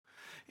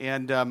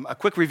And a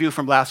quick review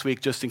from last week,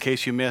 just in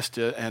case you missed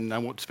it, and I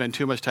won't spend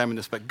too much time on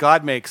this, but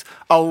God makes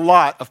a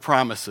lot of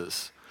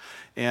promises.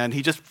 And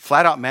he just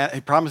flat out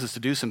he promises to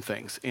do some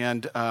things.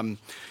 And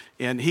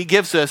he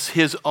gives us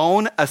his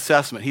own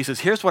assessment. He says,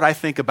 here's what I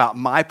think about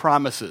my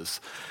promises.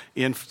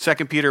 In 2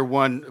 Peter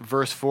 1,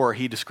 verse 4,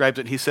 he describes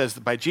it. He says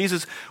that by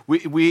Jesus,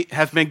 we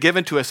have been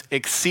given to us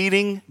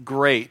exceedingly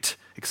great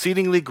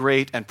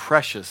and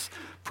precious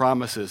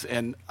promises.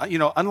 And,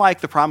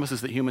 unlike the promises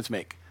that humans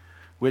make,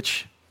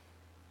 which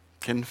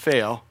can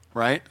fail,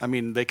 right? I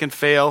mean, they can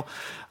fail.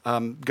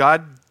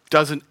 God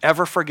doesn't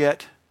ever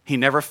forget. He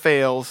never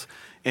fails,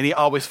 and he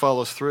always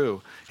follows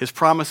through. His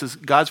promises,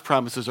 God's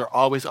promises, are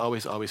always,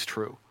 always, always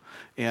true.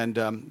 And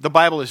the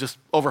Bible is just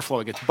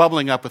overflowing. It's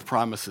bubbling up with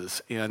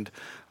promises. And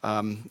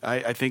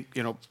I think,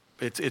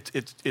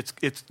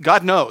 it's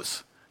God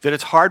knows that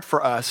it's hard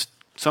for us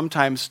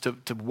sometimes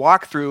to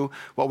walk through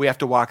what we have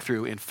to walk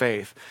through in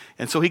faith.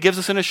 And so he gives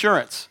us an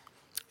assurance.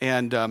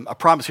 And a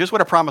promise. Here's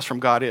what a promise from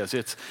God is.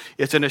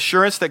 It's an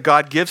assurance that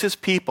God gives his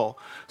people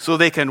so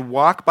they can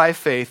walk by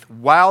faith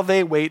while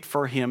they wait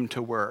for him to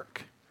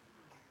work.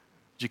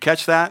 Did you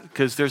catch that?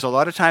 Because there's a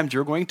lot of times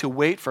you're going to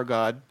wait for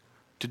God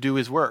to do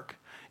his work.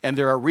 And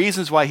there are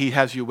reasons why he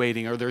has you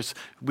waiting,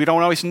 we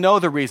don't always know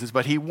the reasons,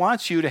 but he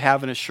wants you to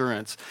have an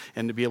assurance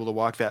and to be able to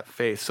walk that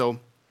faith.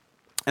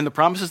 And the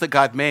promises that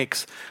God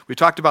makes, we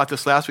talked about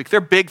this last week,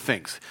 they're big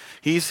things.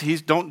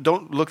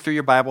 Don't look through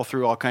your Bible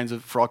for all kinds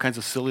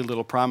of silly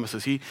little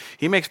promises. He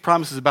makes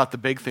promises about the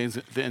big things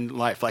in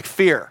life, like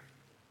fear.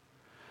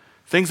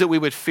 Things that we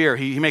would fear.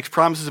 He makes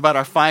promises about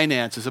our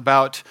finances,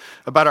 about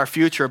our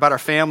future, about our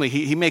family.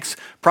 He makes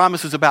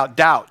promises about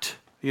doubt,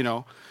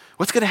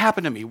 What's going to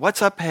happen to me?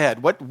 What's up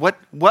ahead? What?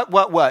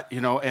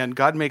 And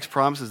God makes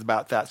promises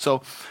about that. So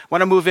I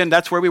want to move in.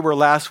 That's where we were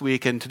last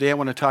week, and today I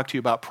want to talk to you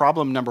about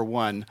problem number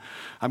one.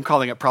 I'm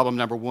calling it problem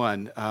number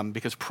one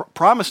because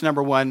promise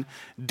number one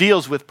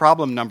deals with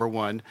problem number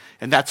one,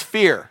 and that's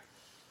fear.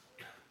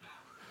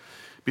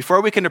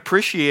 Before we can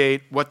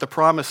appreciate what the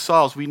promise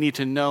solves, we need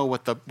to know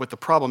what the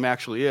problem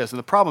actually is, and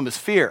the problem is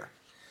fear.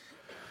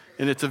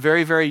 And it's a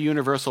very, very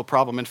universal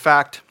problem. In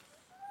fact,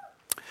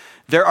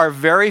 there are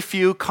very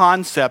few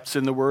concepts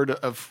in the word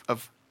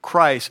of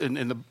Christ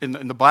in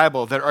the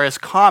Bible that are as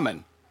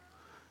common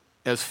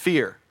as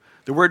fear.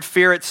 The word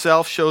fear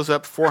itself shows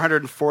up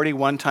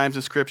 441 times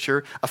in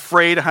Scripture,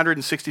 afraid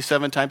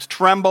 167 times,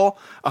 tremble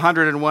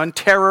 101,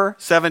 terror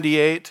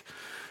 78,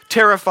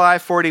 terrify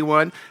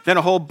 41, then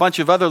a whole bunch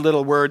of other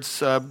little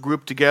words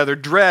grouped together,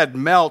 dread,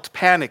 melt,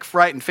 panic,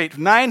 frighten, faint,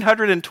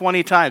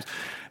 920 times.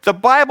 The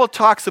Bible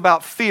talks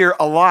about fear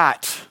a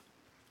lot.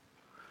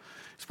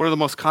 It's one of the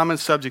most common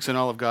subjects in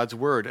all of God's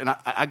Word. And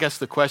I guess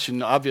the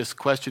obvious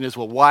question is,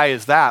 well, why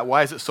is that?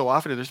 Why is it so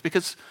often? It's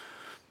because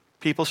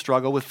people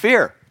struggle with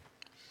fear.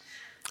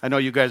 I know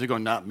you guys are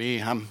going, not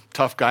me. I'm a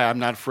tough guy. I'm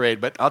not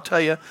afraid. But I'll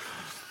tell you,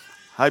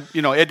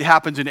 it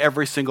happens in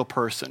every single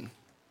person.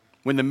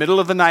 When the middle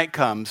of the night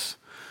comes,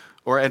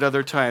 or at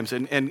other times,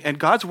 and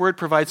God's Word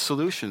provides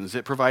solutions.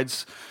 It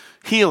provides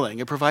healing.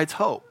 It provides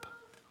hope.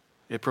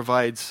 It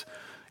provides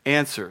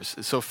answers.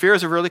 So fear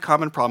is a really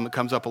common problem that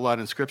comes up a lot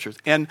in Scriptures.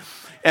 And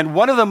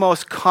one of the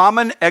most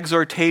common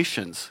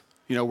exhortations,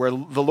 where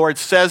the Lord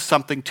says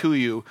something to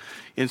you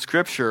in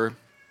Scripture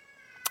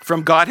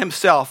from God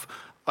himself,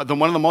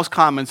 one of the most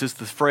commons is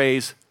the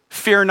phrase,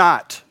 fear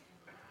not.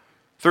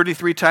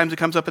 33 times it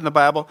comes up in the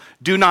Bible.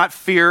 Do not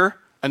fear,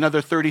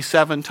 another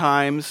 37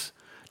 times.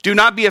 Do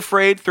not be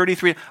afraid,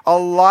 33. A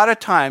lot of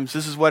times,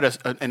 this is what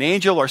an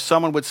angel or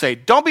someone would say.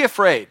 Don't be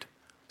afraid.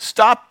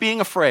 Stop being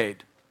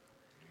afraid.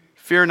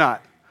 Fear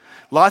not.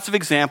 Lots of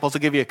examples.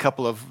 I'll give you a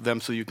couple of them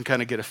so you can kind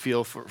of get a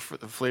feel for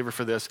the flavor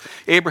for this.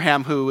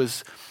 Abraham, who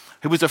was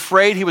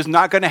afraid he was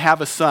not going to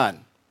have a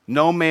son,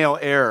 no male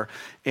heir.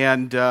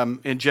 And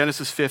in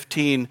Genesis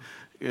 15,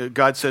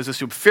 God says this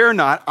to him, fear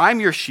not, I'm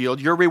your shield,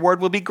 your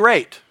reward will be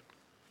great.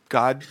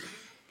 God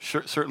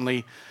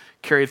certainly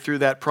carried through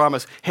that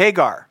promise.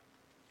 Hagar,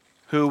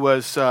 who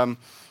was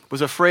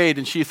afraid,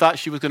 and she thought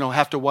she was going to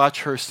have to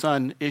watch her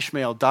son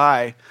Ishmael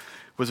die,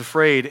 was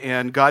afraid,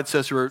 and God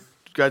says to her,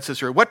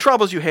 what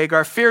troubles you,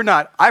 Hagar? Fear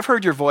not. I've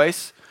heard your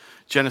voice.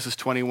 Genesis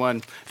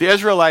 21. The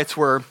Israelites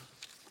were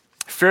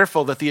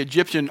fearful that the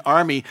Egyptian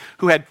army,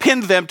 who had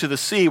pinned them to the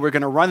sea, were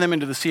going to run them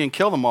into the sea and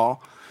kill them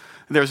all.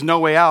 There's no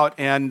way out.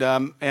 And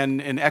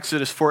in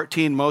Exodus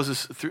 14,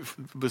 Moses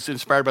was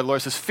inspired by the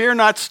Lord, says, fear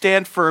not,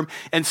 stand firm,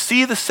 and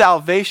see the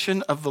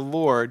salvation of the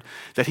Lord,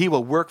 that he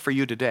will work for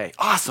you today.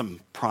 Awesome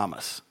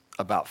promise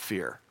about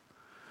fear.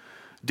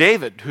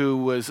 David, who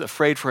was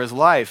afraid for his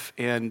life,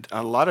 and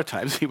a lot of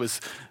times he was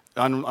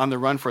on the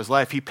run for his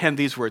life, he penned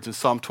these words in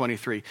Psalm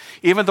 23.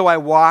 Even though I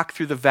walk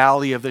through the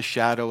valley of the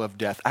shadow of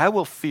death, I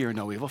will fear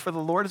no evil, for the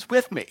Lord is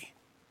with me.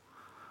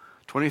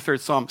 23rd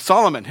Psalm.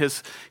 Solomon,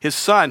 his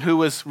son, who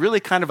was really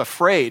kind of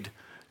afraid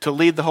to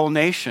lead the whole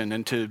nation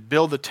and to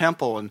build the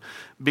temple, and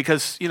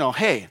because,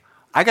 hey,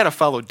 I got to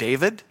follow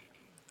David.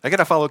 I got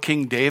to follow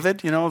King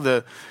David,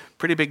 the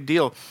pretty big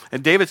deal.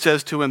 And David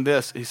says to him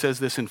this, he says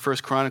this in 1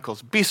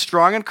 Chronicles, be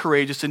strong and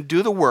courageous and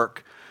do the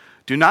work.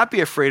 Do not be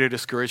afraid or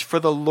discouraged, for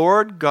the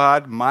Lord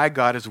God, my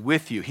God, is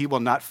with you. He will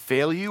not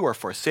fail you or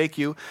forsake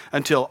you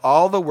until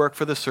all the work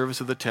for the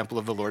service of the temple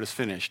of the Lord is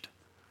finished.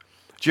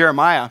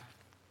 Jeremiah,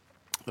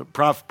 the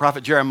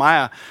prophet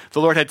Jeremiah, the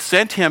Lord had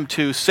sent him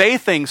to say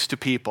things to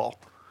people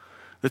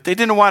that they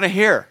didn't want to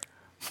hear.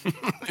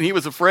 And he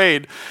was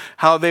afraid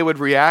how they would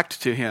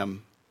react to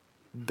him.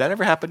 Did that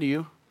ever happen to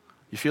you?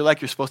 You feel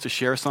like you're supposed to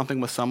share something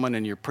with someone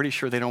and you're pretty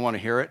sure they don't want to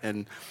hear it,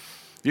 and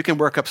you can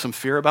work up some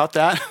fear about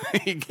that.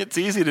 It's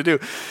easy to do.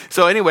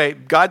 So anyway,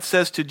 God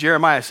says to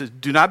Jeremiah, says,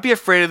 do not be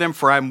afraid of them,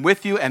 for I'm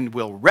with you and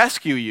will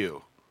rescue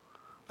you.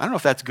 I don't know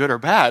if that's good or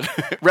bad.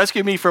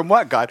 Rescue me from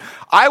what, God?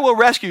 I will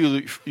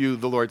rescue you,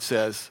 the Lord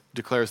says,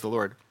 declares the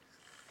Lord.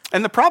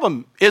 And the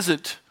problem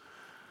isn't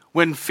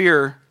when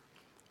fear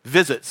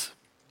visits.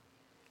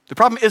 The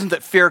problem isn't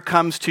that fear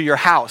comes to your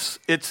house.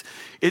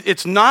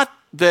 It's not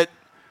that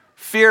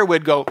fear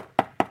would go,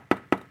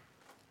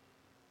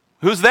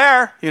 who's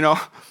there? You know,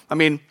 I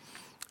mean,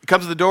 it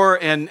comes to the door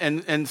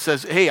and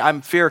says, hey,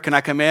 I'm fear, can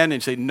I come in? And you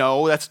say,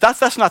 no,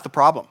 that's not the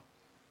problem.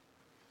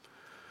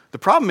 The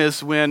problem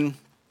is when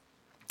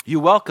you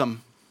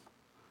welcome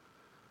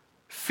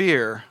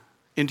fear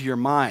into your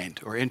mind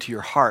or into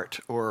your heart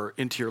or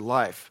into your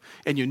life,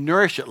 and you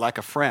nourish it like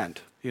a friend,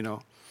 you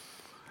know,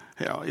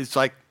 it's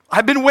like,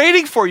 I've been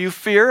waiting for you,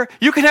 fear.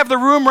 You can have the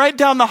room right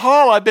down the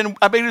hall. I've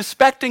been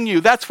expecting you.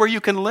 That's where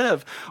you can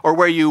live. Or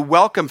where you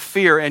welcome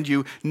fear and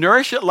you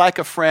nourish it like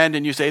a friend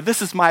and you say,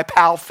 this is my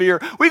pal, fear.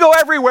 We go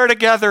everywhere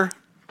together.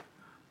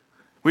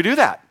 We do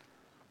that.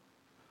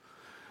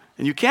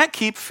 And you can't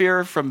keep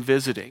fear from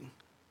visiting,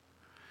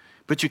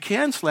 but you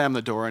can slam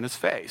the door in his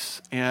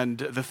face. And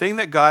the thing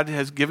that God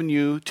has given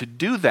you to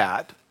do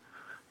that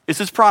is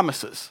his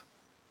promises.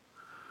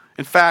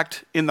 In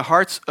fact, in the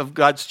hearts of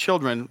God's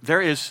children, there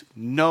is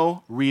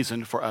no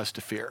reason for us to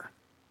fear.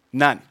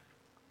 None.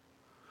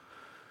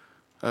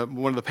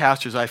 One of the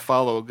pastors I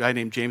follow, a guy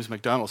named James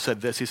MacDonald, said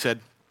this. He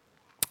said,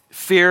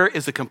 fear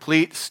is a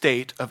complete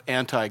state of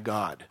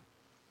anti-God.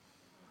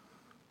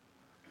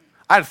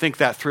 I had to think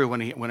that through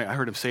when I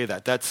heard him say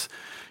that. That's,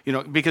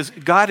 because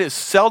God is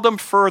seldom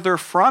further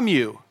from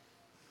you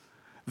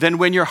than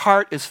when your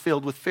heart is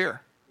filled with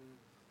fear.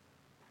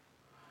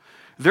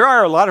 There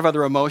are a lot of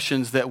other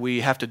emotions that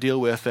we have to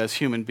deal with as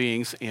human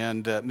beings,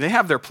 and they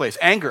have their place.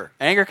 Anger.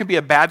 Anger can be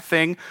a bad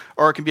thing,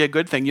 or it can be a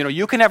good thing.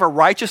 You can have a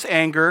righteous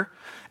anger,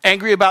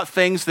 angry about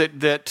things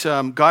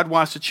that God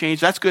wants to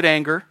change. That's good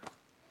anger.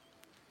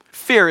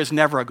 Fear is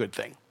never a good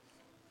thing.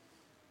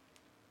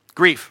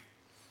 Grief.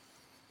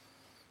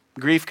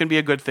 Grief can be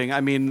a good thing.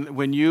 I mean,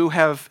 when you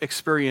have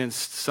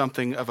experienced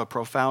something of a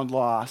profound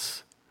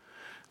loss,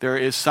 there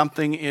is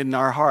something in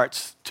our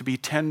hearts to be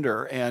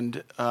tender,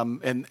 and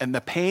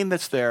the pain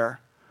that's there,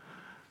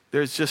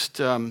 there's just,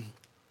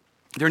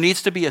 there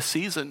needs to be a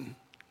season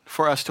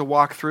for us to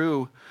walk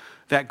through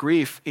that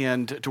grief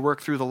and to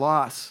work through the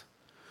loss.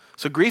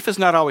 So grief is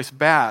not always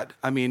bad.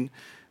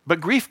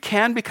 But grief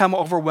can become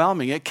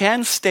overwhelming. It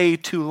can stay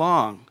too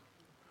long.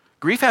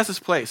 Grief has its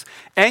place.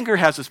 Anger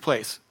has its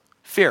place.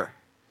 Fear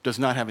does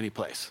not have any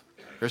place.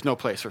 There's no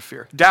place for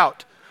fear.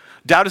 Doubt.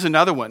 Doubt is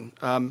another one.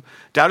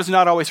 Doubt is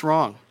not always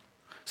wrong.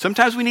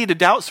 Sometimes we need to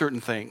doubt certain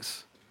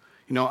things.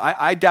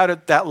 I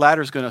doubt that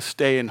ladder is going to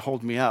stay and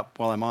hold me up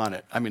while I'm on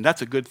it.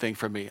 That's a good thing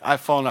for me. I've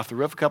fallen off the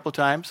roof a couple of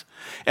times,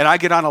 and I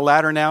get on a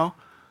ladder now.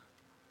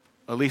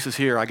 Elisa's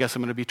here. I guess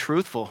I'm going to be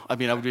truthful. I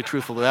would be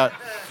truthful to that.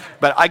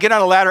 But I get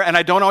on a ladder, and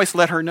I don't always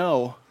let her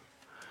know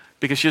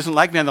because she doesn't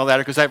like me on the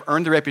ladder because I've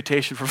earned the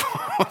reputation for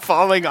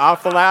falling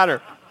off the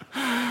ladder.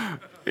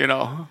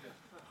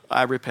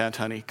 I repent,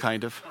 honey,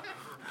 kind of.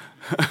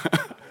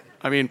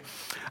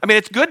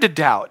 It's good to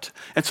doubt.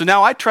 And so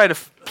now I try to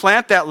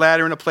plant that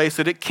ladder in a place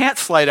that it can't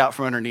slide out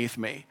from underneath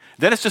me.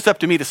 Then it's just up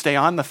to me to stay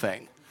on the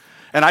thing.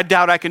 And I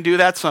doubt I can do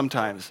that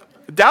sometimes.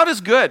 Doubt is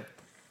good,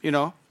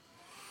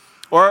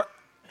 Or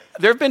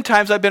there have been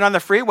times I've been on the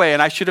freeway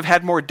and I should have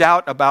had more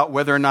doubt about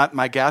whether or not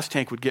my gas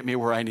tank would get me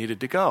where I needed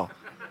to go.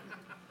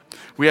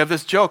 We have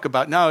this joke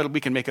about, no, we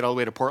can make it all the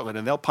way to Portland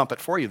and they'll pump it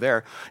for you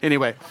there.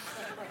 Anyway,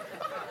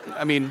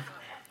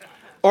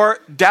 or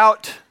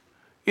doubt,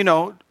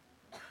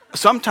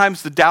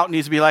 sometimes the doubt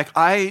needs to be like,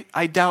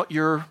 I doubt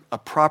you're a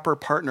proper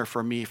partner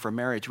for me for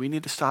marriage. We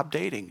need to stop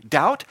dating.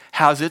 Doubt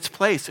has its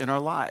place in our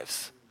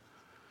lives.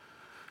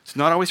 It's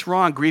not always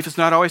wrong. Grief is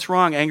not always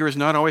wrong. Anger is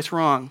not always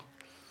wrong.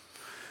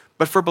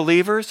 But for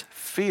believers,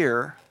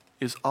 fear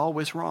is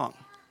always wrong.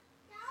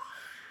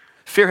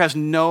 Fear has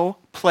no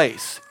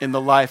place in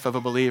the life of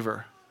a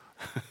believer.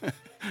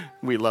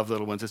 We love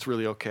little ones. It's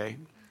really okay.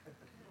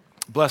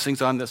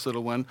 Blessings on this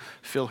little one.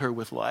 Fill her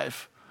with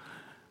life.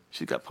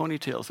 She's got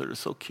ponytails that are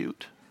so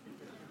cute.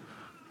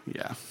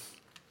 Yeah.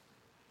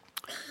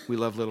 We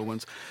love little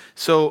ones.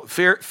 So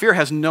fear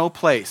has no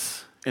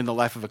place in the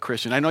life of a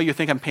Christian. I know you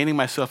think I'm painting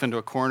myself into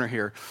a corner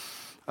here.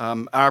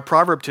 Our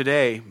proverb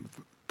today,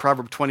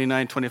 Proverb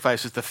 29:25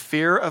 says, the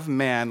fear of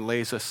man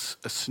lays a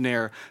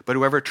snare, but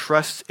whoever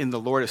trusts in the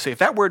Lord is safe.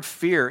 That word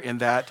fear in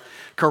that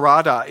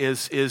karada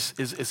is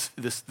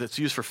this that's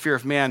used for fear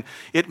of man.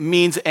 It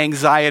means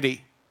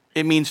anxiety.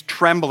 It means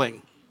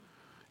trembling.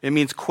 It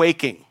means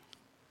quaking.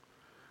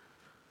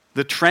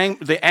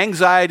 The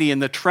anxiety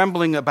and the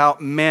trembling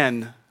about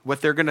men,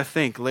 what they're going to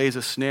think, lays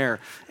a snare.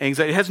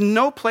 Anxiety, it has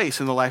no place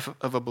in the life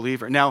of a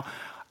believer. Now,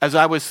 as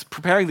I was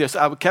preparing this,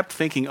 I kept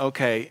thinking,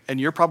 okay,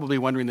 and you're probably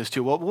wondering this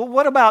too, well,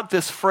 what about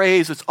this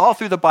phrase? It's all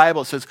through the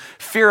Bible. It says,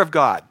 fear of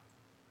God.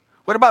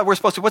 What about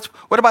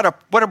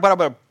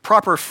a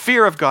proper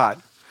fear of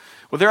God?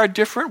 Well, there are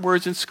different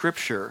words in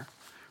Scripture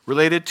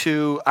related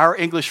to our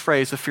English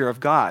phrase, the fear of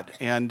God.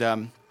 And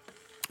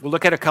we'll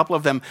look at a couple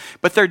of them.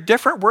 But there are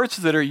different words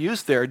that are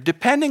used there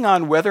depending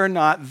on whether or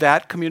not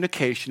that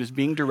communication is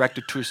being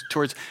directed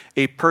towards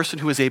a person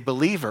who is a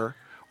believer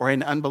or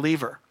an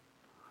unbeliever.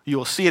 You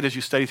will see it as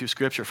you study through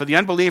Scripture. For the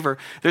unbeliever,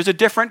 there's a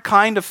different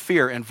kind of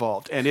fear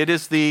involved. And it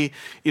is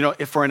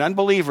if for an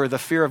unbeliever, the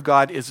fear of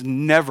God is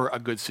never a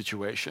good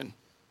situation.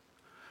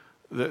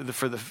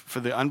 For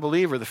the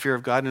unbeliever, the fear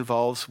of God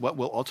involves what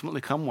will ultimately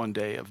come one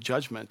day of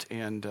judgment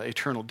and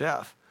eternal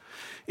death.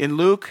 In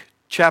Luke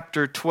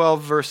chapter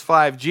 12, verse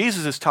 5,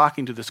 Jesus is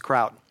talking to this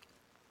crowd.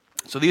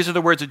 So these are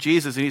the words of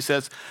Jesus, and he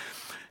says,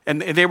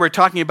 and they were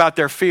talking about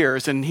their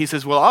fears, and he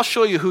says, well, I'll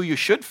show you who you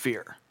should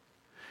fear.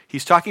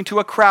 He's talking to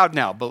a crowd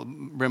now, but I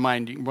want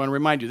to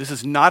remind you, this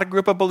is not a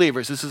group of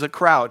believers, this is a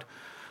crowd.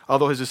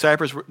 Although his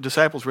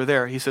disciples were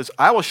there, he says,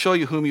 I will show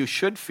you whom you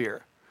should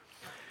fear.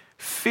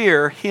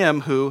 Fear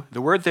him who,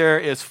 the word there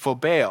is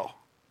phobeo,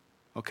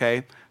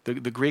 okay?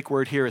 The Greek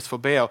word here is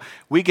phobeo.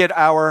 We get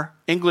our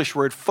English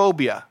word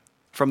phobia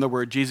from the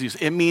word Jesus.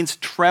 It means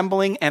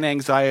trembling and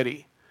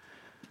anxiety.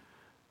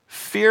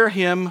 Fear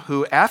him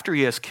who, after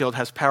he has killed,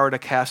 has power to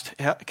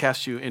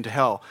cast you into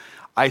hell.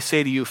 I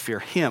say to you, fear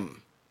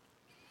him.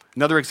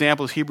 Another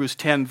example is Hebrews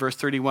 10, verse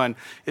 31.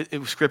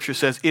 Scripture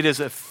says, it is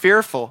a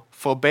fearful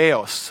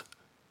phoberos,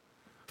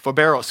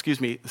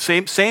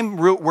 same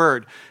root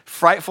word,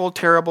 frightful,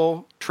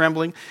 terrible,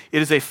 trembling.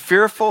 It is a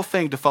fearful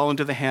thing to fall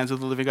into the hands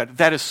of the living God.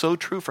 That is so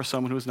true for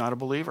someone who is not a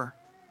believer.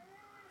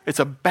 It's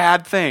a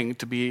bad thing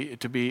to be,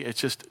 it's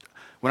just,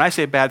 when I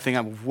say bad thing,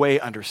 I'm way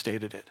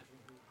understated it.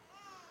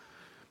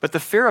 But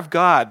the fear of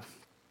God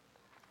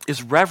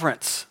is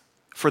reverence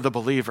for the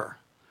believer.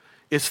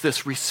 It's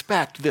this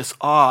respect, this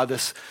awe,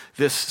 this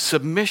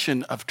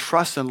submission of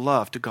trust and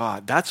love to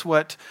God. That's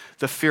what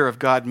the fear of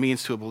God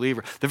means to a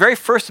believer. The very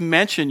first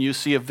mention you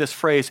see of this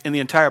phrase in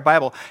the entire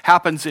Bible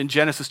happens in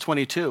Genesis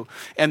 22.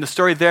 And the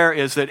story there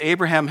is that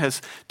Abraham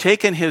has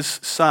taken his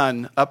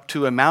son up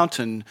to a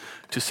mountain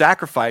to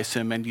sacrifice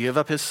him and give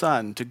up his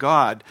son to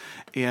God.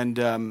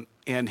 And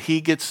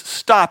he gets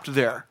stopped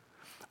there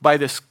by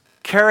this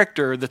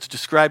character that's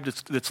described,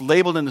 that's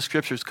labeled in the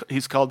Scriptures.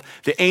 He's called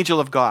the angel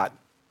of God.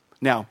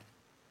 Now,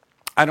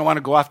 I don't want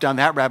to go off down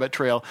that rabbit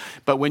trail,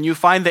 but when you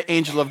find the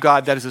angel of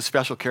God, that is a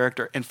special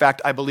character. In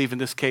fact, I believe in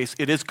this case,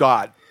 it is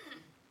God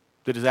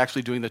that is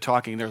actually doing the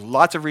talking. There's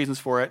lots of reasons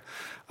for it,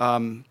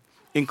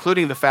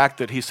 including the fact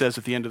that he says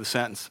at the end of the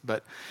sentence.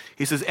 But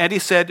he says, and he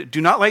said, do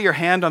not lay your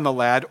hand on the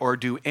lad or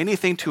do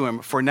anything to him,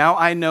 for now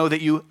I know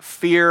that you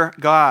fear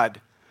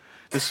God.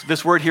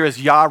 This word here is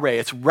Yahweh.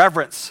 It's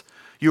reverence.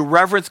 You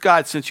reverence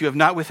God since you have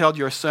not withheld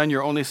your son,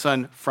 your only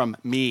son, from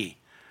me.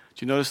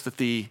 Do you notice that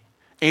the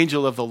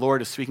angel of the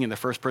Lord is speaking in the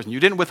first person? You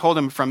didn't withhold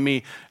him from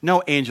me.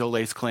 No angel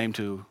lays claim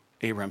to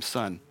Abraham's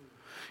son.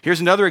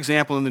 Here's another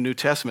example in the New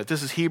Testament.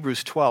 This is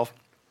Hebrews 12.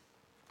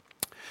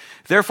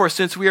 Therefore,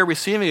 since we are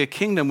receiving a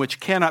kingdom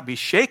which cannot be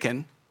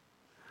shaken,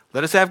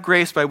 let us have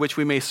grace by which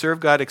we may serve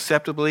God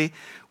acceptably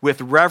with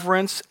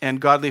reverence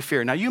and godly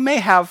fear. Now, you may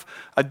have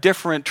a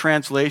different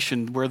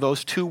translation where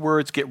those two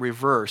words get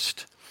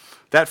reversed.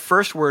 That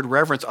first word,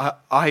 reverence,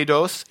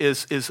 aidos,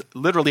 is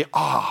literally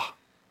awe.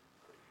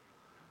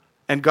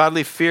 And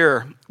godly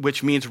fear,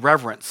 which means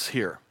reverence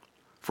here,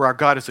 for our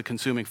God is a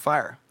consuming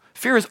fire.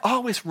 Fear is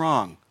always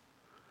wrong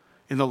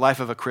in the life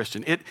of a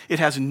Christian. It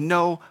has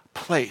no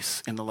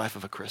place in the life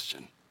of a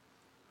Christian.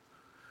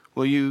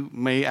 Well, you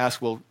may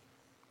ask, well,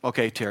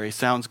 okay, Terry,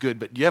 sounds good,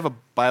 but do you have a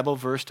Bible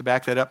verse to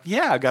back that up?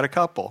 Yeah, I got a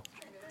couple.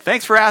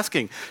 Thanks for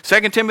asking.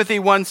 2 Timothy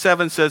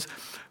 1:7 says,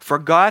 for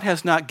God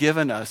has not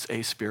given us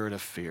a spirit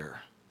of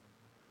fear.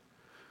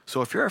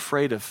 So if you're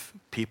afraid of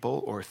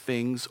people or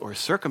things or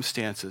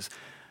circumstances,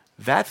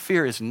 that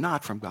fear is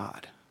not from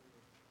God.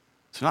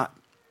 It's not.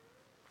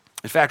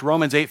 In fact,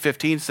 Romans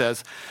 8:15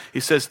 says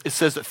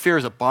that fear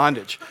is a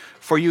bondage.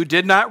 For you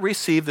did not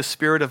receive the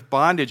spirit of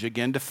bondage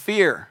again to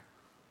fear.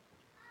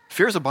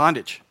 Fear is a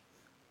bondage.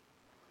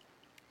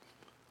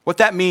 What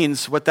that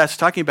means, what that's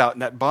talking about in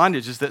that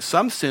bondage is that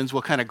some sins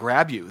will kind of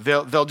grab you.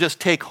 They'll just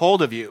take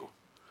hold of you.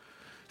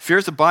 Fear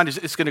is a bondage.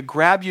 It's going to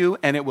grab you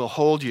and it will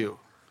hold you.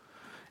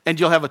 And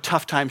you'll have a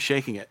tough time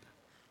shaking it.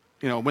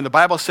 You know, when the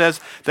Bible says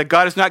that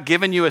God has not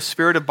given you a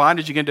spirit of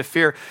bondage again to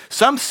fear,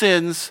 some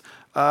sins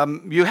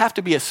you have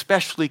to be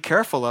especially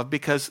careful of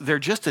because they're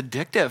just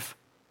addictive.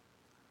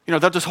 You know,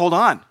 they'll just hold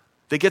on.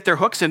 They get their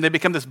hooks in, they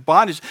become this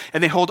bondage,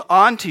 and they hold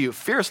on to you.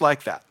 Fear is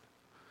like that.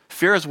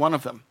 Fear is one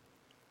of them.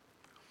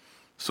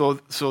 So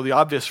the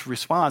obvious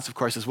response, of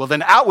course, is, well,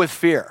 then out with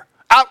fear.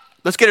 Out!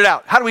 Let's get it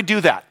out. How do we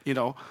do that? You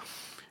know,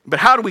 But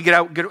how do we get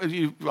out?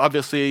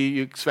 Obviously,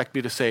 you expect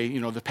me to say,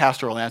 the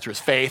pastoral answer is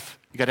faith.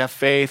 You got to have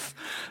faith.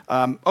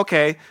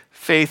 Okay,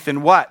 faith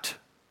in what?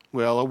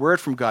 Well, a word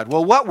from God.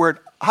 Well, what word?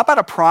 How about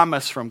a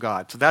promise from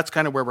God? So that's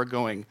kind of where we're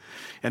going.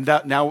 And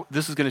now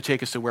this is going to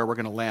take us to where we're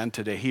going to land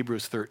today,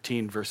 Hebrews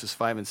 13, verses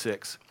 5 and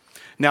 6.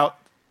 Now,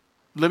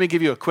 let me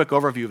give you a quick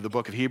overview of the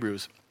book of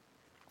Hebrews.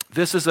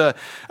 This is a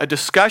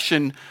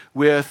discussion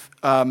with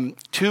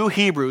two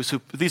Hebrews.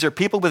 These are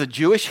people with a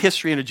Jewish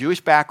history and a Jewish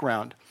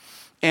background.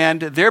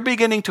 And they're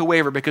beginning to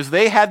waver because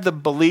they had the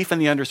belief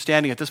and the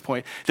understanding at this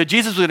point that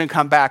Jesus was going to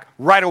come back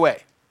right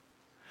away.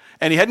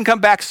 And he hadn't come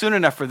back soon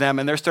enough for them,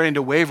 and they're starting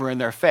to waver in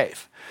their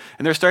faith.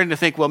 And they're starting to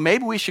think, well,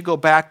 maybe we should go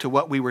back to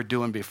what we were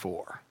doing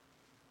before.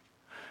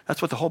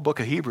 That's what the whole book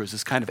of Hebrews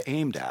is kind of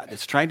aimed at.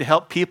 It's trying to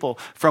help people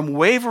from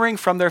wavering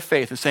from their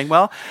faith and saying,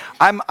 well,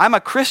 I'm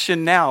a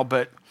Christian now,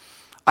 but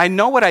I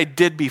know what I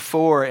did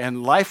before,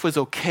 and life was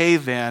okay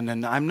then,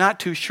 and I'm not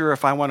too sure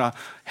if I want to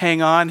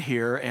hang on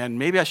here, and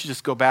maybe I should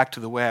just go back to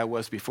the way I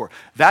was before.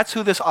 That's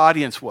who this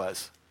audience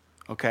was,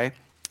 okay?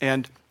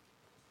 And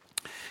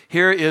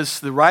here is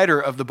the writer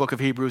of the book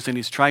of Hebrews, and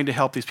he's trying to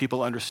help these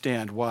people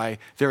understand why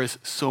there is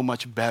so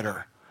much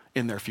better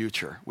in their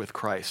future with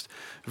Christ.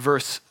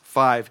 Verse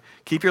 5,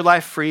 keep your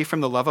life free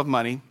from the love of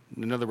money.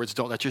 In other words,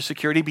 don't let your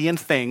security be in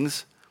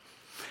things,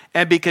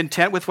 and be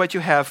content with what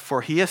you have,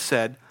 for he has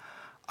said,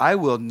 I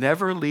will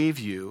never leave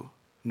you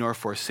nor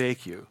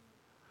forsake you.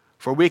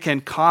 For we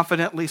can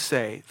confidently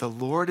say, the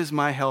Lord is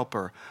my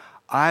helper.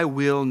 I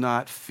will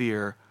not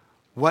fear.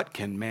 What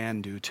can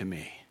man do to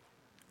me?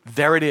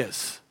 There it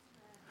is.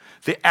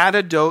 The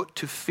antidote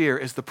to fear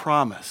is the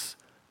promise.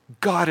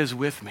 God is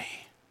with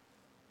me.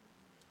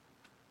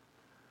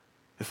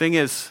 The thing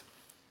is,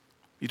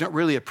 you don't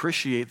really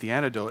appreciate the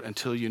antidote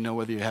until you know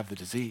whether you have the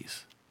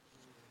disease.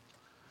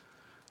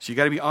 So you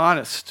got to be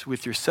honest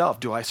with yourself.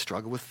 Do I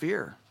struggle with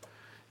fear?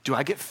 Do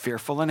I get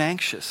fearful and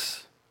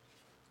anxious?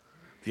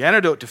 The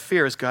antidote to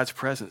fear is God's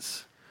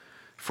presence.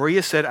 For he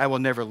has said, I will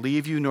never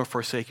leave you nor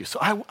forsake you. So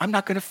I'm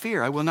not going to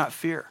fear. I will not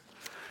fear.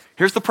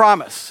 Here's the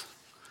promise.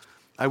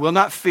 I will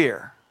not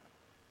fear.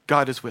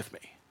 God is with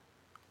me.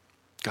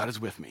 God is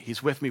with me.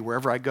 He's with me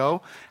wherever I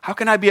go. How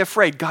can I be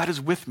afraid? God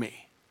is with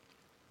me.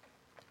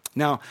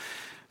 Now,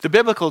 the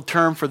biblical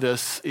term for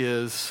this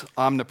is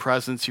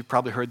omnipresence. You've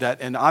probably heard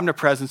that. And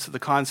omnipresence, the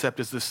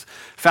concept is this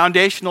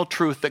foundational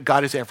truth that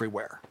God is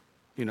everywhere.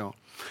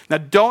 Now,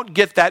 don't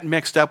get that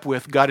mixed up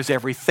with God is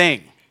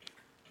everything.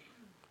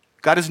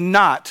 God is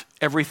not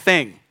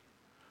everything.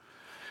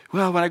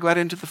 Well, when I go out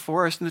into the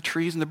forest and the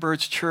trees and the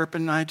birds chirp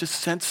and I just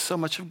sense so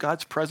much of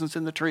God's presence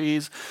in the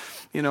trees,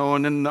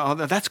 and then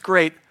that's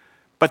great,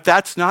 but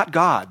that's not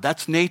God.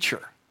 That's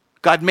nature.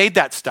 God made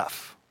that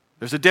stuff.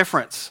 There's a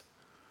difference.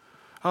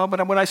 Oh,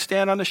 but when I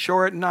stand on the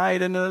shore at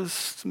night in the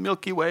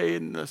Milky Way,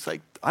 and it's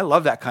like, I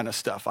love that kind of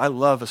stuff. I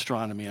love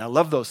astronomy, and I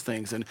love those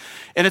things. And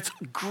it's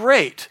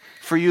great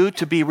for you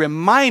to be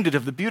reminded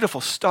of the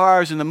beautiful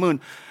stars and the moon.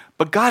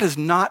 But God is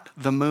not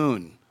the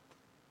moon.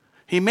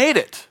 He made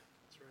it.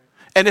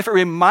 And if it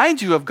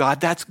reminds you of God,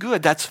 that's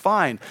good, that's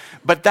fine.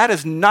 But that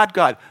is not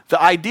God.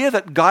 The idea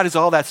that God is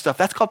all that stuff,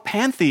 that's called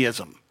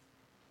pantheism.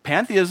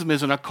 Pantheism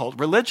is an occult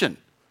religion.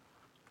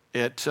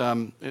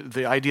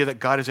 The idea that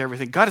God is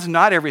everything. God is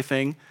not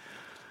everything,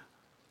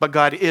 but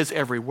God is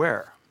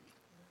everywhere.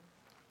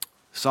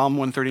 Psalm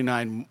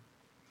 139,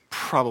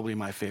 probably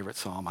my favorite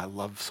psalm. I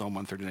love Psalm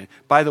 139.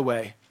 By the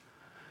way,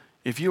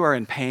 if you are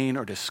in pain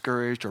or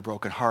discouraged or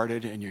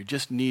brokenhearted and you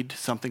just need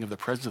something of the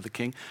presence of the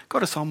King, go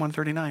to Psalm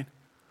 139.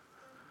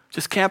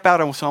 Just camp out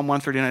on Psalm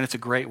 139. It's a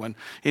great one.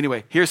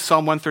 Anyway, here's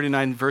Psalm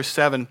 139, verse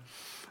 7.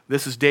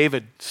 This is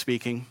David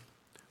speaking.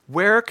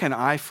 Where can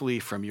I flee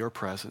from your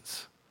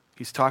presence?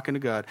 He's talking to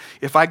God.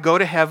 If I go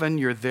to heaven,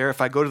 you're there. If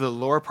I go to the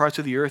lower parts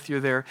of the earth, you're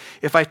there.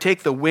 If I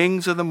take the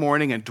wings of the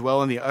morning and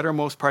dwell in the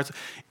uttermost parts,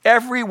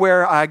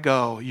 everywhere I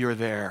go, you're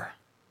there.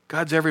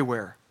 God's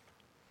everywhere.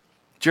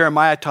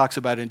 Jeremiah talks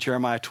about it in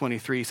Jeremiah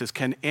 23. He says,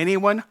 can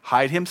anyone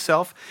hide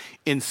himself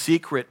in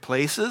secret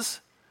places?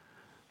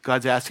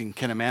 God's asking,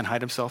 can a man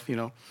hide himself,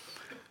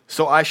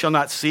 So I shall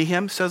not see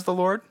him, says the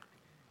Lord.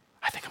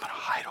 I think I'm going to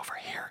hide over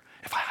here.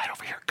 If I hide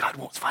over here, God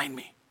won't find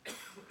me.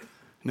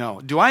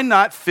 No. Do I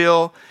not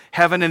fill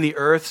heaven and the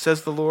earth,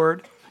 says the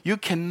Lord? You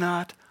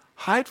cannot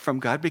hide from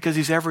God because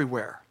he's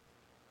everywhere.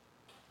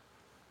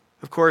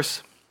 Of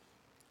course,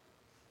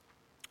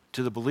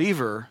 to the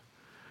believer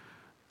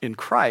in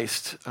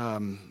Christ,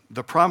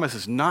 the promise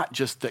is not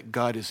just that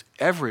God is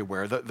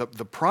everywhere.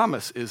 The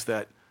promise is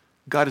that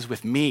God is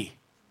with me.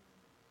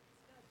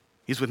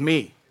 He's with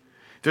me.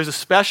 There's a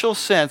special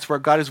sense where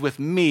God is with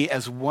me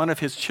as one of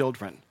his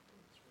children.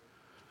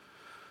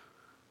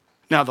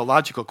 Now, the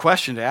logical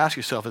question to ask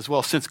yourself is,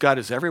 well, since God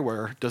is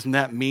everywhere, doesn't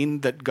that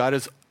mean that God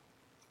is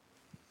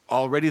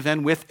already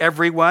then with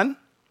everyone?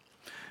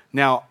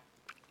 Now,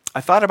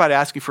 I thought about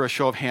asking for a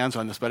show of hands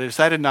on this, but I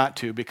decided not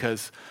to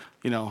because,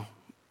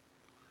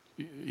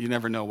 you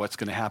never know what's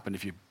going to happen.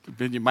 If you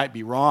might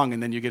be wrong,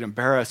 and then you get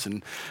embarrassed.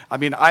 And I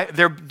mean,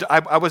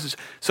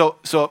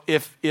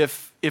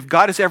 if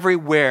God is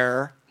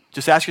everywhere,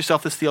 just ask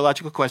yourself this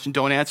theological question.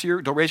 Don't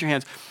raise your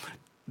hands.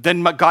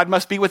 Then God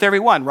must be with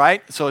everyone,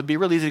 right? So it'd be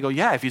real easy to go,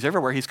 yeah, if he's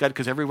everywhere, he's God,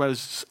 because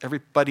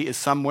everybody is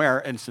somewhere,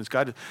 and since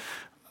God.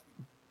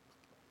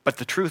 But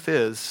the truth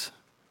is,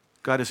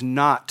 God is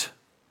not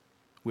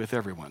with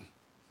everyone.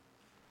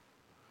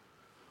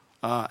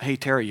 Hey,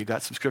 Terry, you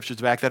got some scriptures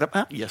to back that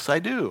up? Yes, I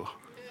do.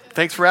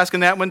 Thanks for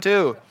asking that one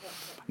too.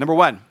 Number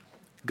one,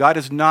 God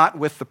is not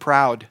with the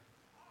proud.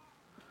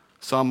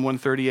 Psalm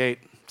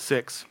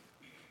 138:6.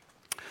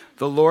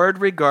 The Lord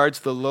regards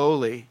the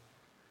lowly,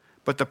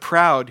 but the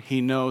proud he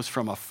knows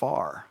from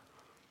afar.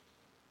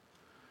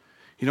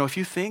 You know, if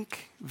you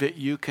think that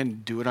you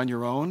can do it on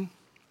your own,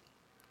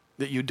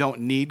 that you don't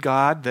need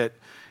God, that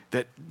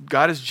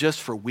God is just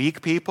for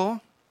weak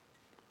people,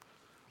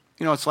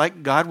 you know, it's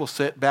like God will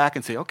sit back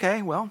and say,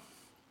 okay, well,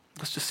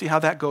 let's just see how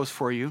that goes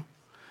for you.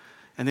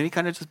 And then he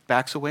kind of just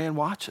backs away and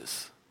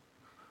watches.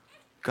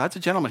 God's a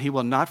gentleman. He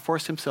will not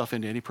force himself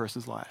into any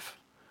person's life.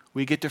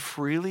 We get to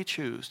freely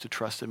choose to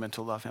trust him and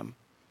to love him.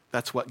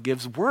 That's what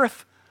gives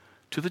worth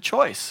to the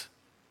choice,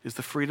 is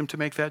the freedom to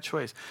make that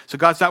choice. So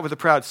God's not with the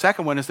proud.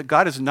 Second one is that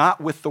God is not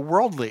with the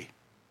worldly.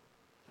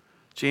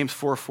 James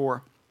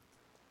 4:4.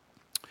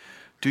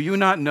 Do you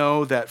not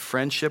know that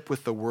friendship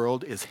with the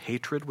world is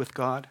hatred with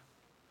God?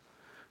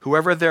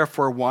 Whoever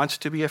therefore wants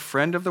to be a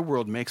friend of the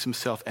world makes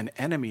himself an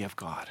enemy of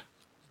God.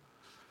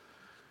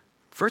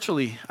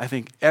 Virtually, I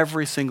think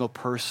every single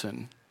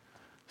person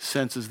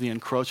senses the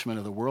encroachment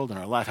of the world in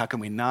our life. How can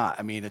we not?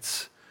 I mean,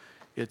 it's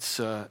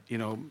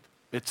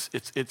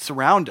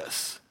around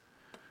us.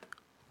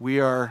 We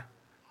are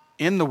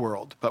in the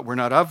world, but we're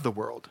not of the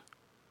world.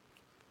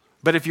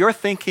 But if your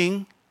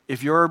thinking,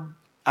 if your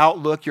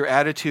outlook, your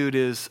attitude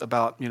is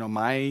about,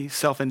 my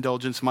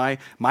self-indulgence, my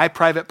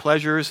private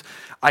pleasures,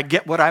 I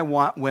get what I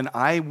want when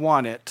I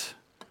want it.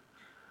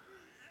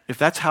 If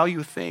that's how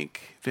you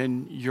think,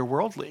 then you're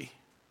worldly.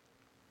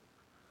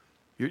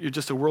 You're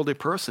just a worldly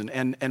person.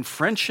 And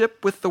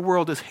friendship with the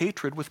world is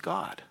hatred with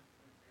God.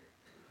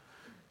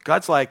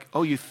 God's like,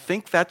 oh, you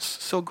think that's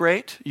so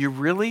great? You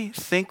really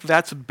think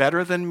that's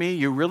better than me?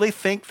 You really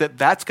think that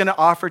that's going to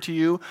offer to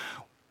you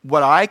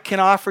what I can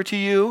offer to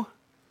you?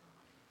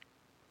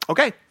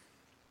 Okay,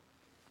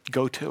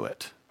 go to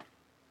it.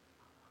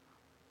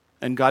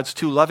 And God's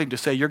too loving to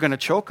say you're going to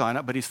choke on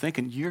it, but he's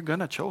thinking you're going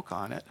to choke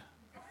on it.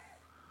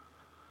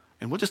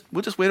 And we'll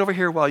just wait over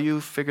here while you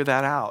figure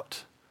that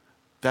out.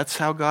 That's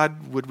how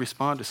God would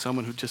respond to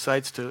someone who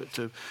decides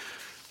to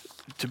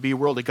be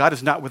worldly. God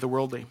is not with the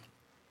worldly.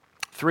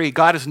 3,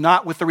 God is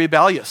not with the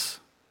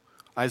rebellious.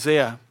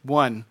 Isaiah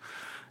 1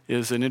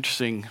 is an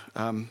interesting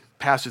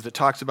passage that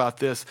talks about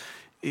this.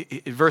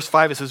 In verse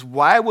 5, it says,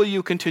 why will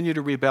you continue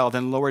to rebel?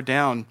 Then lower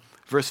down,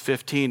 verse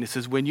 15, it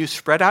says, when you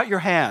spread out your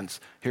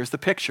hands, here's the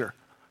picture,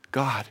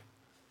 God.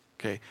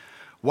 Okay,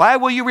 why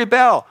will you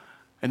rebel?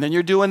 And then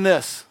you're doing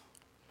this.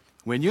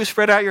 When you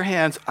spread out your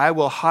hands, I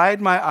will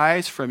hide my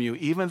eyes from you.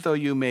 Even though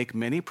you make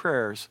many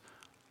prayers,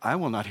 I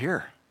will not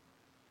hear.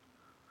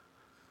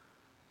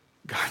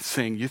 God's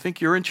saying, you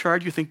think you're in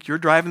charge? You think you're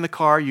driving the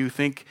car? You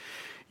think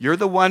you're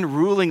the one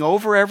ruling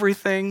over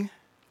everything?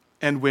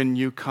 And when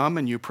you come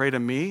and you pray to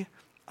me,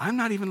 I'm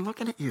not even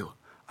looking at you.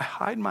 I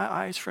hide my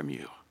eyes from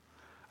you.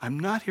 I'm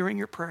not hearing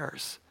your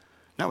prayers.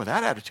 Not with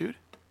that attitude.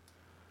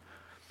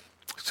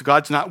 So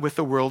God's not with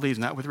the worldly. He's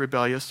not with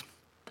rebellious.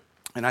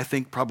 And I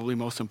think probably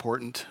most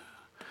important,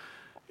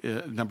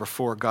 number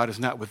 4, God is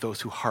not with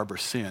those who harbor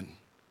sin.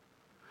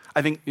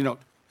 I think,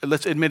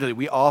 let's admittedly,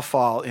 we all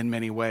fall in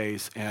many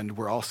ways, and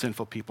we're all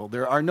sinful people.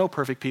 There are no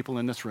perfect people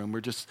in this room.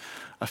 We're just,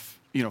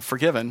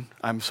 forgiven.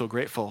 I'm so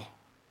grateful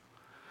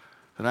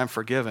that I'm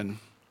forgiven.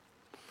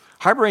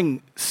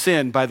 Harboring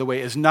sin, by the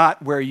way, is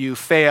not where you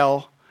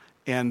fail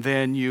and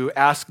then you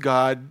ask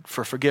God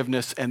for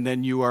forgiveness and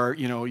then you are,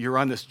 you're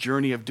on this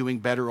journey of doing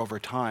better over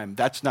time.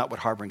 That's not what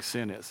harboring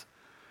sin is.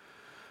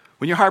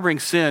 When you're harboring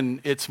sin,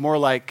 it's more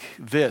like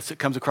this. It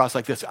comes across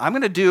like this. I'm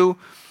going to do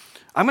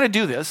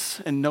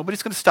this, and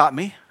nobody's going to stop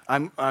me.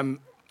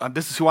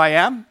 This is who I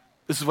am.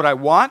 This is what I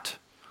want,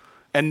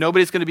 and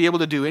nobody's going to be able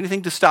to do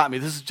anything to stop me.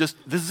 This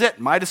is it,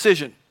 my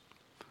decision.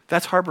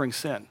 That's harboring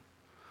sin.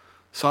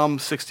 Psalm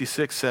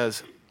 66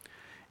 says,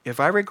 if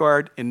I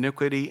regard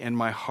iniquity in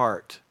my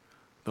heart,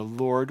 the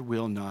Lord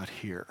will not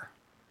hear.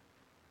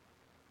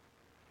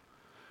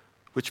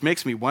 Which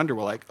makes me wonder,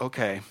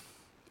 okay,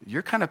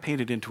 you're kind of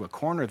painted into a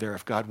corner there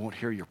if God won't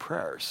hear your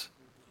prayers.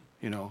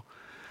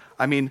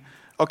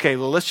 Okay,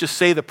 well, let's just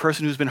say the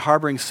person who's been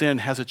harboring sin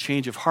has a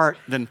change of heart.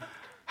 Then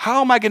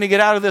how am I going to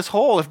get out of this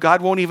hole if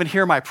God won't even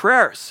hear my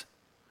prayers?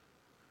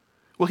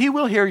 Well, he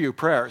will hear your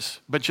prayers,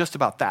 but just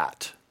about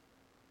that.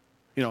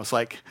 It's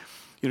like,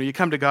 you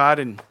come to God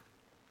and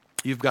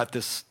you've got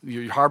this,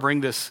 you're harboring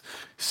this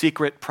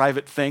secret,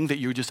 private thing that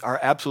you just are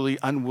absolutely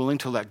unwilling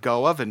to let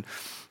go of.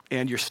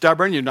 And you're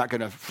stubborn, you're not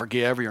going to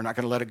forgive, or you're not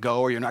going to let it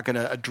go, or you're not going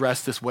to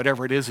address this,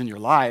 whatever it is in your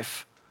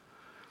life.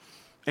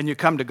 And you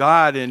come to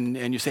God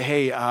and you say,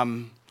 hey,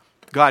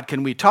 God,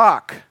 can we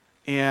talk?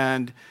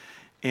 And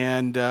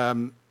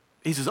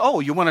he says, oh,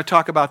 you want to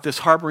talk about this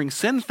harboring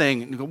sin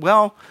thing? And you go,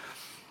 well,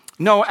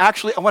 no,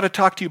 actually, I want to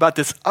talk to you about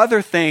this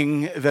other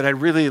thing that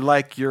I'd really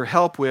like your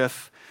help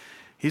with.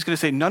 He's going to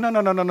say,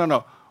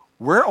 no.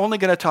 We're only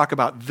going to talk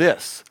about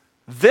this.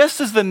 This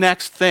is the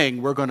next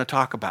thing we're going to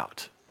talk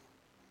about.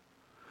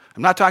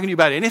 I'm not talking to you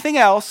about anything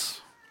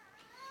else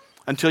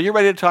until you're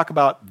ready to talk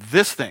about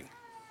this thing.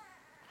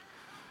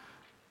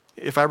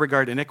 If I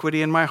regard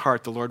iniquity in my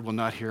heart, the Lord will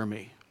not hear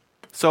me.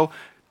 So,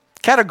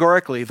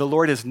 categorically, the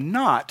Lord is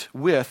not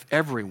with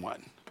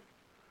everyone,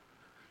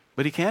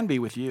 but he can be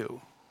with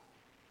you.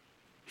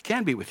 He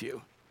can be with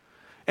you.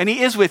 And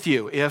he is with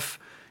you if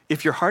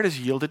your heart is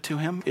yielded to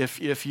him,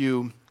 if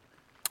you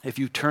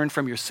turn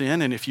from your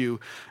sin, and if you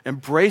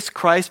embrace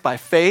Christ by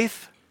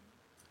faith,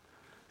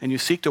 and you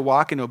seek to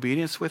walk in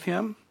obedience with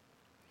him.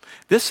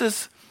 This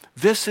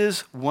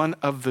is one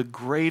of the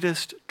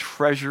greatest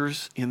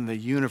treasures in the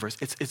universe.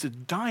 It's a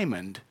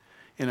diamond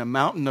in a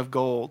mountain of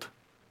gold.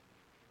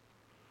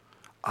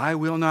 I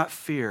will not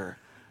fear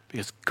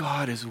because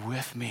God is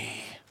with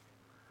me.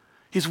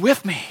 He's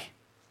with me.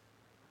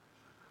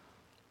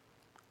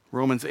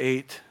 Romans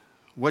 8,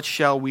 what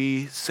shall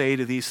we say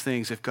to these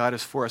things? If God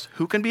is for us,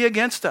 who can be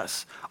against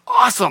us?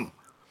 Awesome.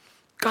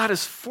 God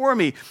is for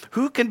me.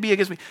 Who can be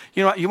against me?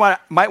 You know, you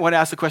might want to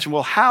ask the question,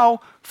 well,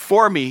 how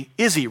for me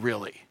is he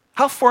really?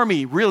 How for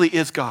me really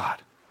is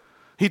God?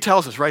 He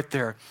tells us right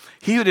there,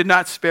 he who did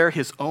not spare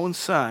his own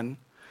son,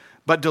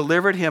 but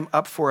delivered him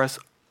up for us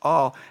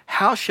all,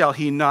 how shall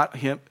he not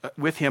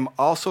with him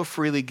also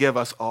freely give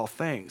us all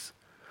things?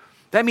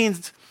 That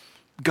means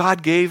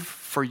God gave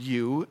for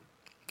you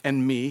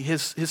and me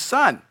his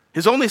son,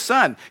 his only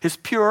son, his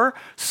pure,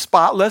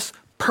 spotless,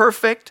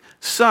 perfect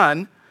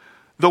son,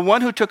 the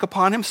one who took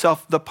upon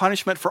himself the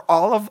punishment for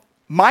all of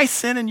my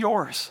sin and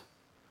yours.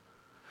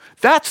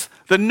 That's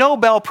the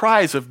Nobel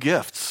Prize of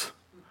gifts.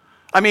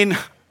 I mean,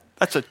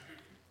 that's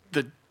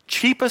the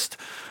cheapest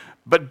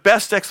but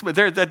best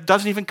explanation. That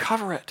doesn't even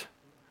cover it.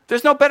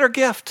 There's no better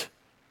gift.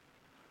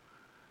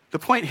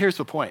 Here's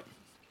the point.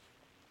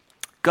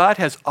 God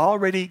has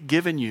already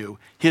given you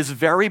his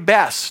very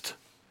best.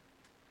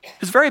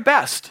 His very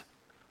best.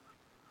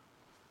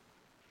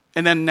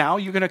 And then now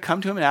you're going to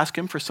come to him and ask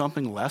him for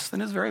something less than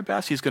his very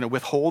best? He's going to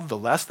withhold the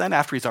less than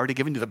after he's already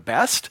given you the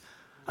best?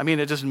 I mean,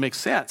 it doesn't make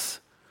sense.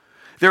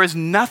 There is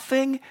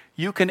nothing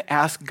you can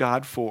ask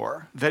God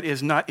for that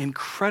is not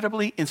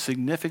incredibly,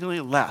 insignificantly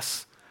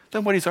less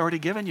than what he's already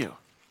given you.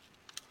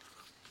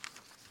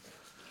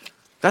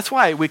 That's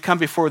why we come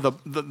before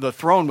the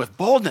throne with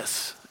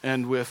boldness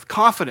and with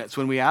confidence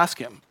when we ask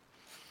him.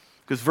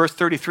 Because verse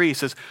 33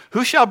 says,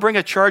 who shall bring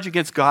a charge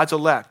against God's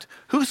elect?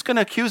 Who's going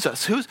to accuse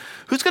us? Who's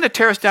going to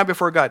tear us down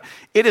before God?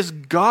 It is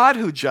God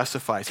who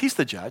justifies. He's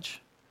the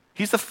judge.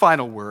 He's the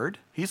final word.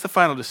 He's the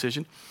final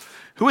decision.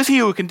 Who is he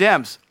who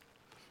condemns?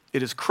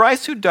 It is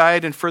Christ who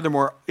died and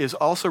furthermore is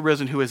also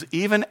risen, who is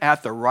even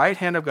at the right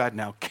hand of God.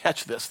 Now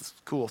catch this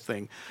cool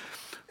thing.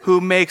 Who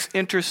makes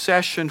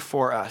intercession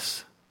for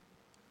us.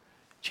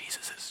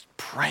 Jesus is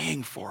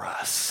praying for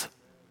us.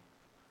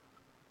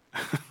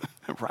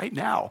 Right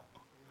now.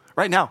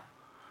 Right now.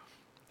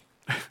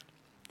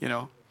 You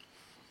know,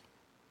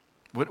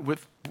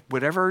 with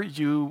whatever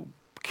you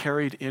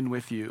carried in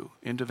with you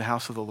into the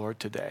house of the Lord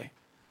today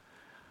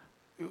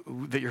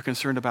that you're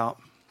concerned about,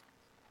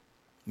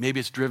 maybe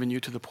it's driven you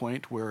to the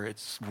point where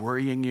it's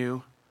worrying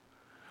you.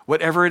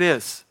 Whatever it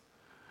is,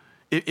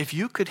 if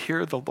you could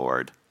hear the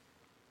Lord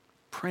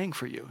praying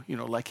for you, you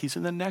know, like he's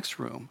in the next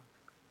room.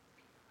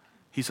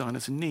 He's on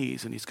his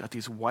knees and he's got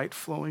these white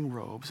flowing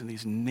robes and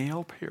these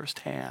nail-pierced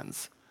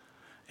hands.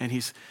 And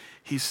he's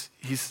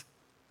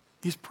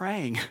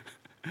praying.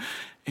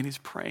 And he's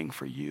praying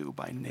for you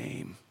by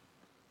name.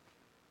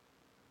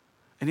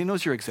 And he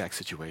knows your exact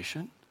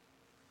situation.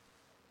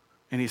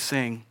 And he's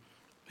saying,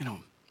 you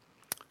know,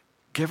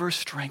 give her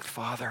strength,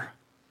 Father.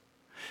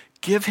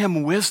 Give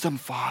him wisdom,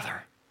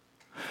 Father.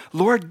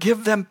 Lord,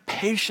 give them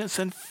patience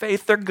and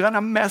faith. They're going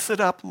to mess it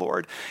up,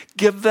 Lord.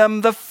 Give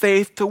them the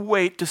faith to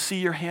wait to see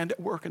your hand at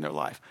work in their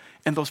life.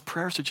 And those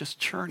prayers are just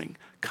churning,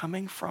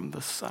 coming from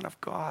the Son of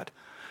God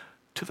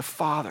to the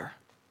Father.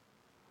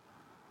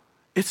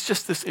 It's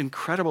just this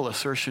incredible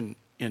assertion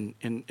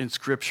in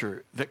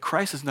Scripture that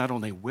Christ is not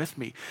only with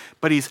me,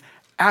 but he's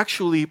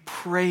actually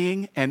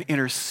praying and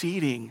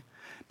interceding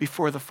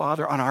before the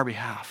Father on our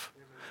behalf.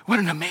 What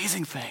an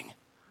amazing thing.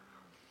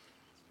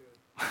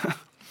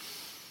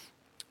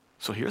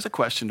 So here's a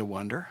question to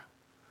wonder.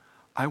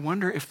 I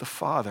wonder if the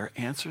Father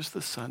answers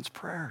the Son's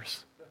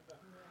prayers.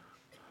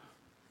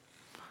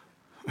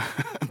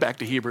 Back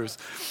to Hebrews.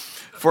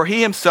 For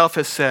he himself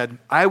has said,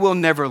 I will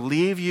never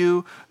leave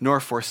you nor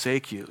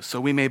forsake you.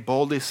 So we may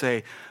boldly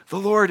say, the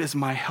Lord is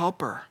my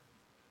helper.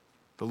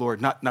 The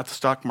Lord, not the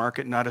stock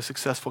market, not a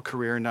successful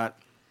career, not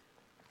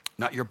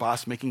your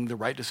boss making the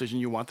right decision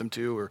you want them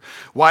to, or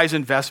wise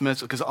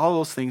investments, because all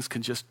those things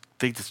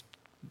they just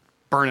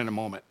burn in a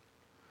moment.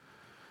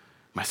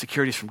 My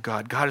security is from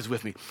God. God is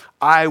with me.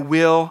 I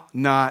will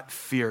not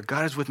fear.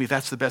 God is with me.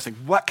 That's the best thing.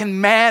 What can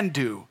man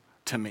do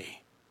to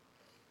me?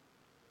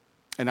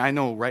 And I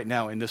know right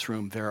now in this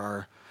room there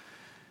are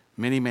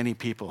many, many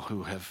people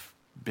who have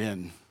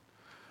been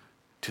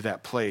to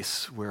that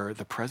place where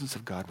the presence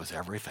of God was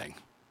everything.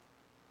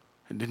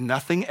 And did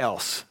nothing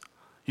else.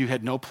 You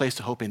had no place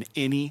to hope in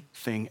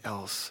anything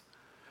else.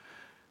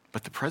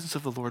 But the presence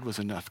of the Lord was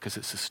enough because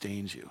it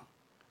sustains you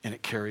and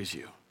it carries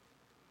you.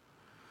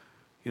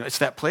 It's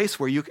that place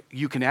where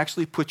you can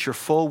actually put your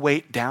full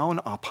weight down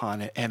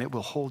upon it and it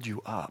will hold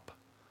you up.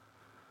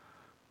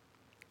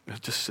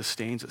 It just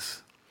sustains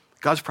us.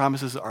 God's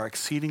promises are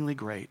exceedingly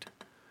great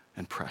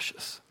and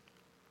precious.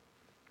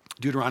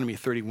 Deuteronomy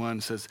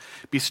 31 says,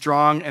 "Be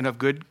strong and of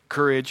good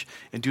courage,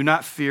 and do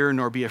not fear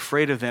nor be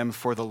afraid of them,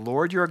 for the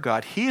Lord your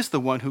God, he is the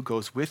one who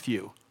goes with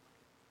you.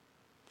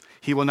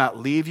 He will not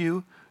leave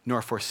you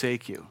nor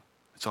forsake you."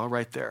 It's all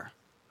right there.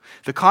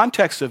 The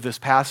context of this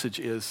passage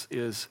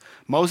is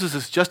Moses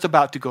is just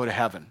about to go to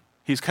heaven.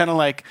 He's kind of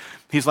like,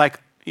 he's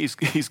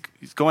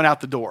going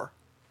out the door.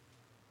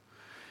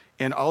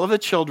 And all of the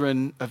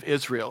children of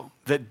Israel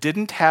that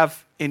didn't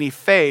have any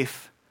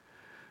faith,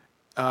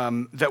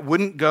 that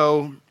wouldn't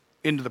go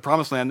into the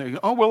promised land, they go,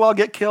 "Oh, we'll all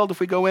get killed if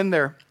we go in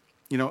there."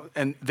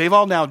 And they've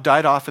all now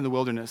died off in the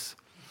wilderness.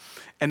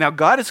 And now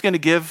God is going to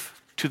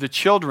give to the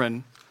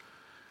children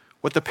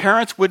what the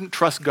parents wouldn't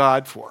trust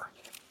God for.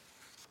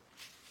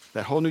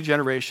 That whole new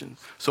generation.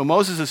 So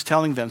Moses is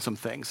telling them some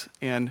things.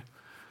 And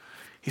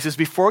he says,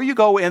 before you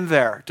go in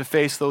there to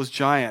face those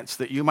giants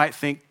that you might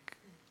think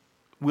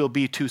will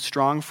be too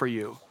strong for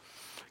you,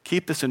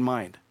 keep this in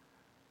mind.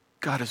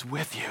 God is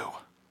with you.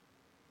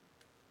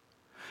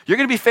 You're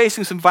going to be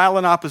facing some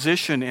violent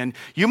opposition, and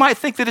you might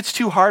think that it's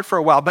too hard for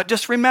a while, but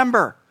just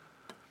remember,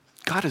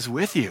 God is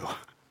with you.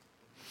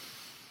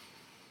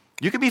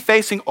 You could be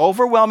facing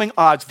overwhelming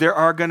odds.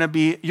 You're going to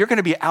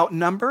be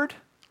outnumbered.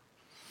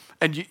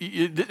 And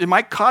it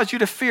might cause you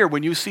to fear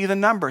when you see the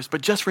numbers,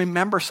 but just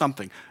remember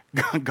something.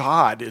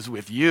 God is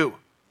with you.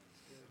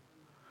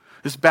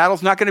 This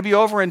battle's not going to be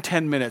over in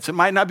 10 minutes. It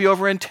might not be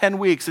over in 10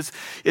 weeks.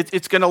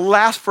 It's going to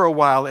last for a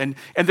while, and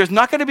there's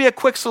not going to be a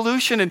quick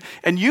solution.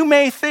 And you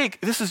may think,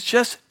 this is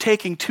just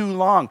taking too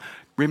long.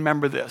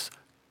 Remember this.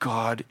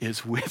 God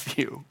is with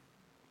you.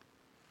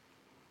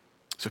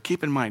 So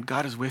keep in mind,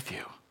 God is with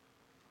you.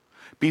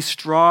 Be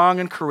strong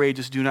and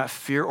courageous. Do not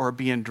fear or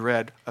be in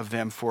dread of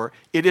them, for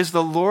it is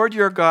the Lord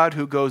your God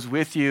who goes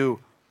with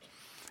you.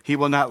 He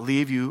will not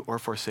leave you or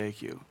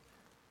forsake you.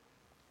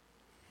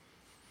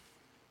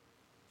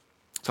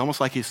 It's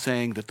almost like he's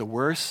saying that the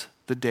worse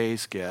the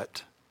days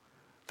get,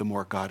 the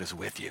more God is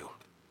with you.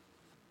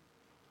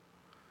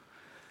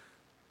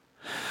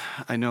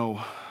 I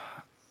know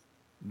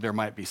there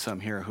might be some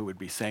here who would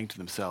be saying to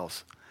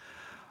themselves,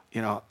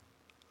 my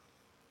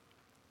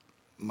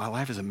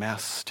life is a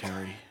mess,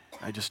 Terry.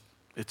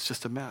 It's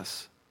just a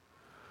mess.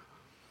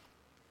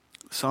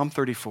 Psalm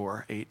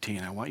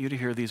 34:18. I want you to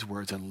hear these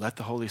words and let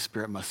the Holy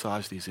Spirit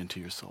massage these into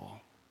your soul.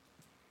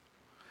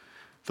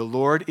 The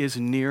Lord is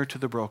near to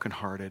the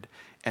brokenhearted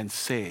and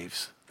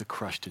saves the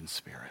crushed in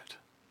spirit.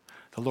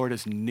 The Lord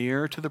is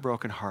near to the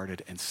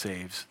brokenhearted and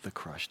saves the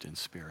crushed in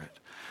spirit.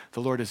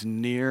 The Lord is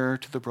near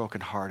to the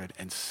brokenhearted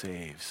and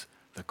saves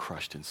the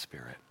crushed in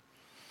spirit.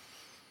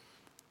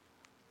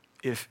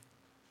 If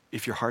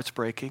your heart's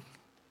breaking,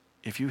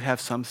 if you have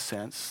some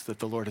sense that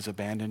the Lord has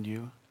abandoned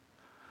you,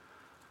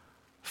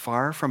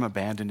 far from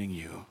abandoning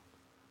you,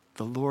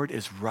 the Lord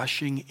is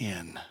rushing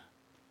in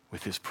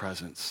with his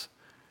presence,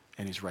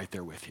 and he's right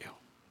there with you.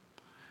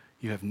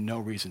 You have no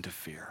reason to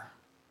fear.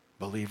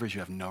 Believers, you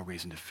have no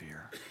reason to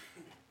fear.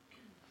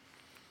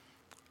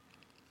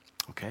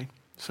 Okay?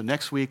 So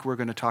next week we're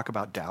going to talk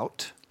about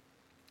doubt,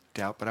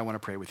 but I want to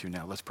pray with you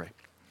now. Let's pray.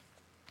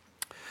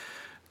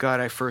 God,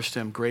 I first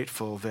am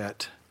grateful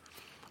that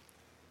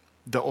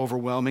the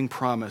overwhelming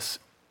promise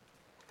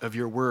of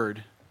your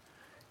word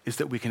is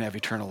that we can have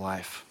eternal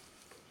life.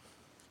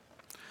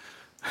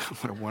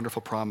 What a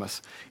wonderful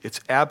promise. It's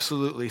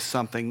absolutely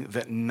something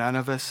that none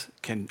of us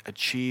can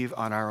achieve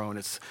on our own.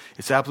 It's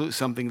absolutely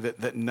something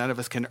that none of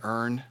us can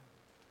earn.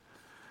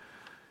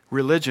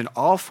 Religion,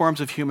 all forms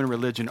of human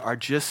religion are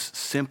just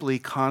simply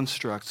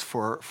constructs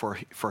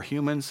for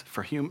humans,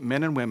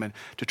 men and women,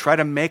 to try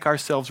to make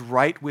ourselves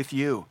right with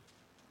you.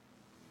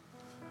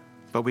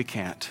 But we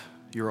can't.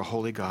 You're a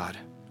holy God.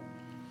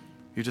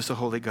 You're just a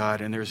holy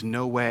God, and there's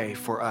no way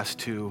for us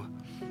to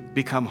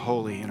become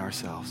holy in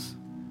ourselves.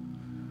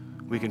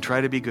 We can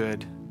try to be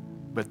good,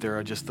 but there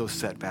are just those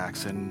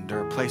setbacks, and there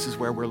are places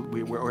where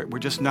we're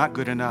just not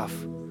good enough.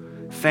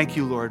 Thank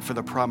you, Lord, for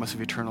the promise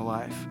of eternal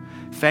life.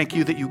 Thank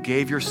you that you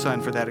gave your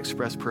Son for that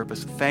express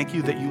purpose. Thank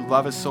you that you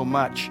love us so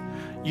much,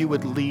 you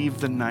would leave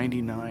the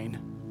 99.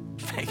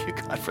 Thank you,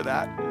 God, for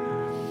that.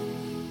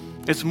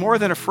 It's more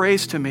than a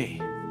phrase to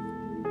me,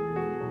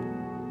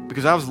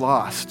 because I was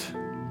lost,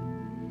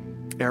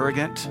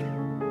 arrogant,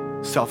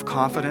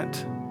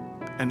 self-confident,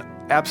 and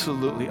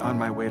absolutely on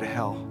my way to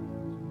hell.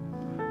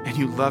 And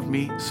you loved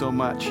me so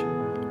much.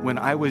 When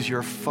I was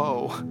your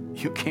foe,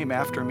 you came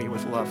after me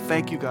with love.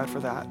 Thank you, God, for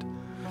that.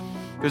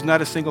 There's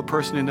not a single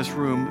person in this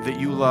room that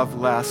you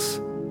love less.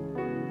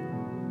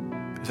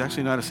 There's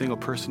actually not a single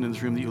person in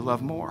this room that you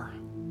love more.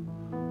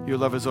 Your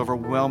love is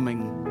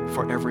overwhelming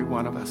for every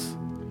one of us.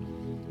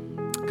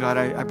 God,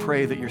 I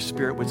pray that your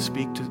Spirit would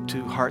speak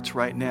to hearts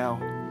right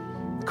now.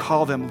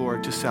 Call them,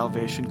 Lord, to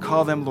salvation.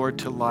 Call them, Lord,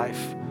 to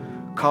life.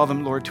 Call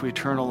them, Lord, to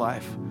eternal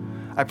life.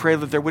 I pray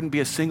that there wouldn't be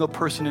a single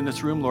person in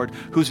this room, Lord,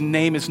 whose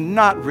name is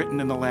not written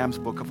in the Lamb's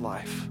Book of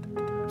Life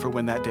for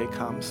when that day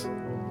comes.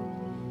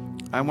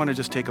 I want to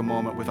just take a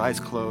moment with eyes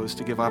closed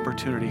to give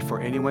opportunity for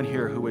anyone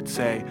here who would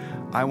say,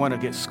 I want to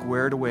get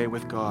squared away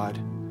with God.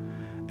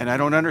 And I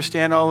don't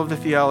understand all of the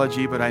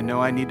theology, but I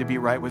know I need to be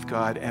right with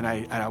God, and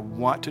I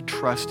want to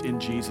trust in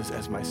Jesus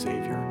as my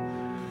Savior.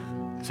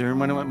 Is there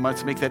anyone who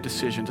wants to make that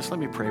decision? Just let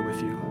me pray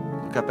with you.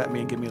 Look up at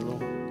me and give me a little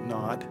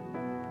nod.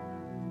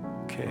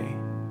 Okay.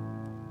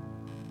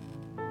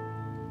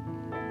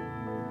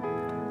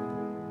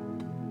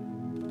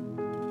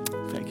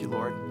 Thank you,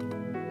 Lord.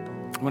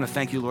 I want to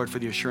thank you, Lord, for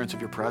the assurance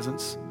of your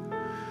presence.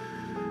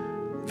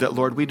 That,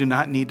 Lord, we do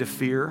not need to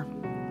fear.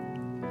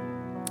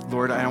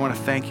 Lord, I want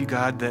to thank you,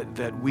 God,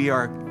 that we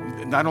are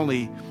not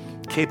only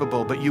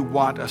capable, but you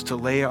want us to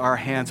lay our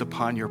hands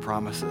upon your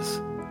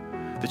promises.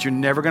 That you're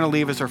never going to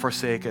leave us or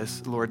forsake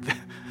us, Lord.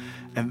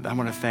 And I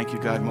want to thank you,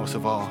 God, most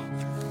of all,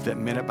 that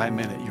minute by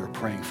minute you're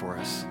praying for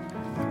us.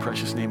 In the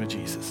precious name of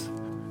Jesus.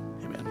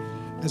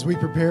 As we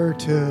prepare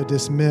to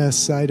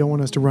dismiss, I don't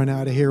want us to run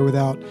out of here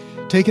without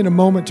taking a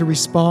moment to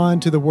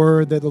respond to the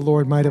word that the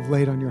Lord might have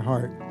laid on your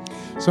heart.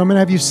 So I'm going to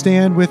have you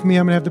stand with me.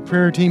 I'm going to have the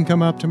prayer team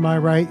come up to my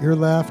right, your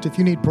left. If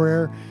you need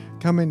prayer,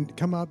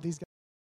 come up. These guys.